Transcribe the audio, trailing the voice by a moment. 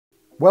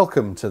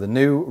Welcome to the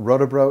new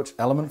Rotabroach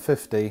Element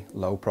 50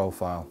 low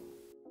profile.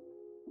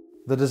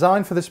 The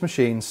design for this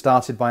machine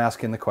started by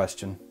asking the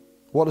question,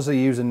 what does a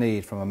user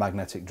need from a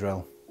magnetic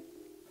drill?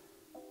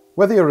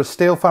 Whether you're a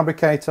steel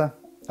fabricator,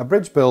 a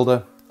bridge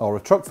builder or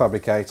a truck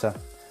fabricator,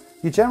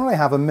 you generally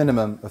have a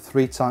minimum of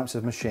 3 types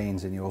of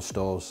machines in your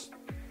stores.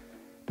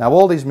 Now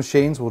all these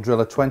machines will drill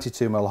a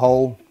 22mm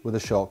hole with a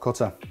short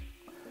cutter.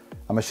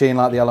 A machine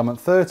like the Element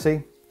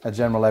 30, a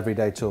general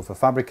everyday tool for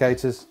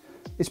fabricators,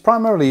 is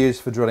primarily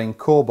used for drilling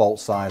core bolt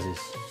sizes,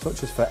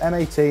 such as for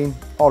M18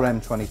 or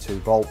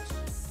M22 bolts.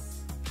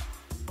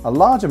 A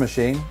larger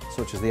machine,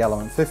 such as the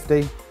Element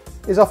 50,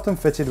 is often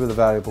fitted with a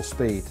variable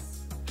speed,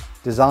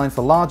 designed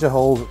for larger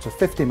holes up to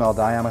 50mm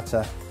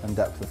diameter and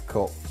depth of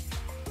cut.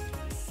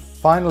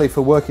 Finally,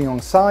 for working on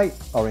site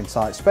or in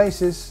tight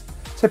spaces,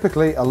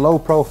 typically a low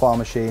profile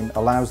machine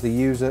allows the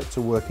user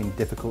to work in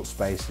difficult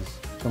spaces,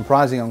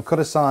 comprising on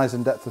cutter size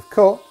and depth of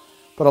cut,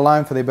 but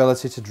allowing for the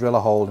ability to drill a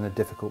hole in a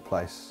difficult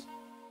place.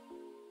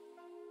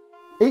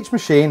 Each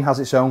machine has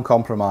its own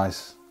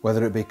compromise,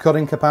 whether it be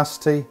cutting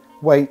capacity,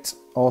 weight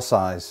or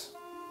size.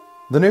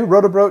 The new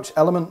Rotabroach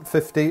Element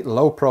 50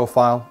 low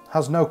profile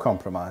has no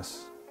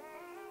compromise.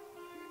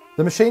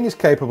 The machine is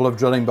capable of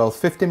drilling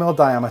both 50mm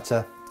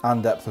diameter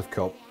and depth of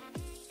cut.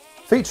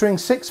 Featuring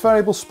 6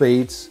 variable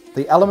speeds,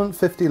 the Element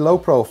 50 low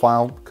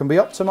profile can be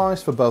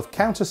optimised for both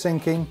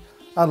countersinking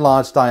and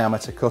large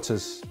diameter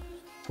cutters,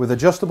 with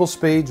adjustable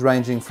speeds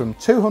ranging from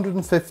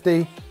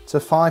 250 to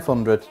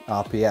 500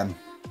 RPM.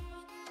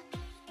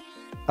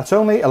 At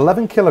only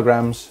 11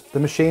 kilograms, the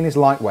machine is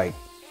lightweight.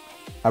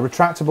 A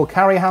retractable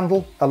carry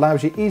handle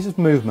allows you ease of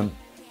movement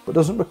but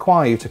doesn't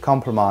require you to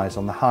compromise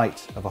on the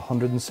height of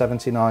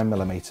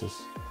 179mm,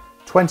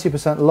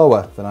 20%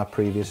 lower than our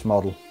previous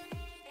model.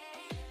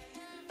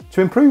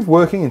 To improve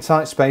working in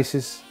tight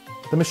spaces,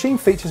 the machine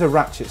features a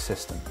ratchet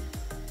system,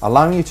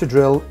 allowing you to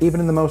drill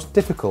even in the most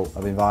difficult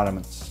of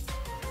environments,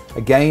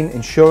 again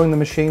ensuring the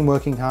machine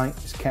working height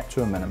is kept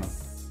to a minimum.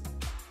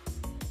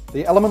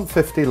 The Element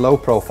 50 low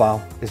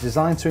profile is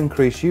designed to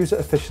increase user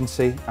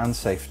efficiency and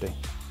safety.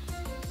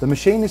 The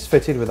machine is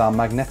fitted with our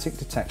magnetic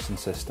detection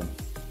system.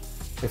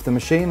 If the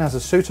machine has a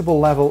suitable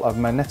level of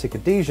magnetic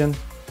adhesion,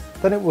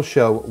 then it will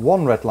show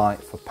 1 red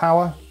light for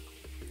power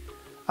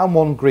and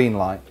 1 green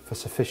light for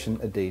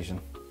sufficient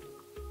adhesion.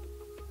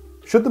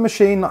 Should the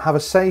machine not have a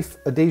safe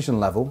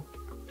adhesion level,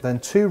 then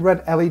 2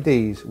 red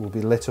LEDs will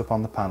be lit up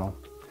on the panel.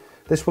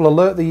 This will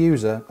alert the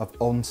user of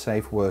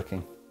unsafe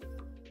working.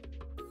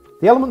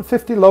 The Element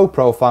 50 low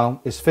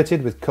profile is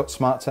fitted with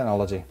CutSmart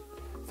Technology,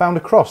 found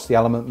across the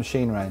Element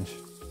machine range.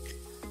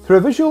 Through a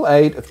visual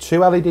aid of 2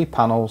 LED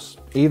panels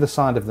either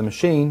side of the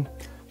machine,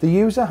 the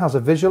user has a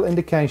visual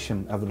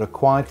indication of the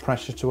required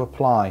pressure to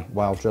apply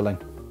while drilling.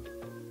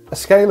 A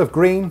scale of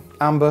green,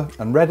 amber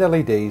and red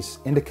LEDs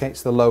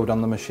indicates the load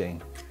on the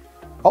machine.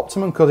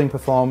 Optimum cutting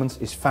performance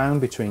is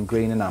found between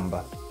green and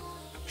amber.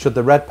 Should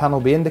the red panel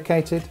be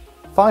indicated,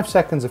 5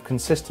 seconds of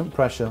consistent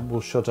pressure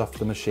will shut off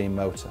the machine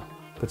motor,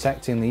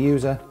 protecting the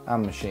user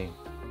and machine.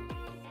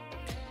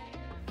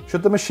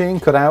 Should the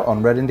machine cut out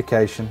on red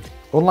indication,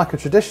 unlike a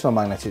traditional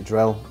magnetic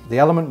drill, the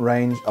Element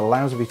range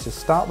allows you to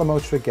start the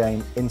motor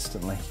again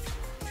instantly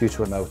due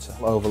to a motor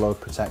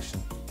overload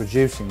protection,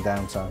 reducing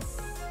downtime.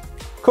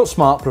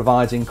 CutSmart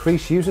provides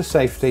increased user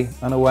safety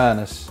and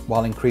awareness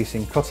while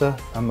increasing cutter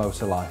and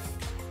motor life.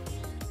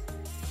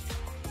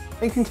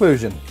 In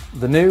conclusion,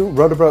 the new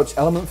Rotabroach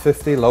Element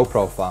 50 low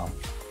profile,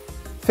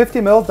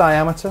 50mm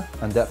diameter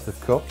and depth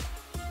of cut,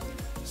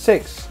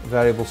 6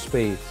 variable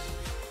speeds,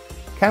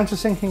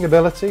 countersinking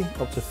ability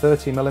up to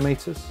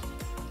 30mm,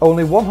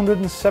 only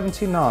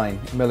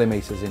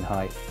 179mm in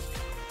height,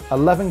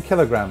 11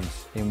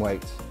 kilograms in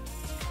weight,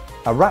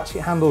 a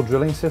ratchet handle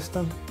drilling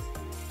system,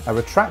 a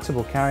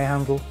retractable carry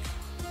handle,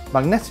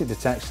 magnetic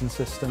detection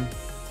system,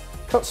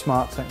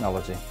 CutSmart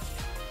Technology.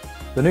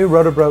 The new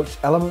Rotabroach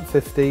Element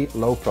 50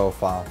 low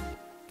profile,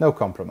 no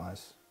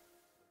compromise.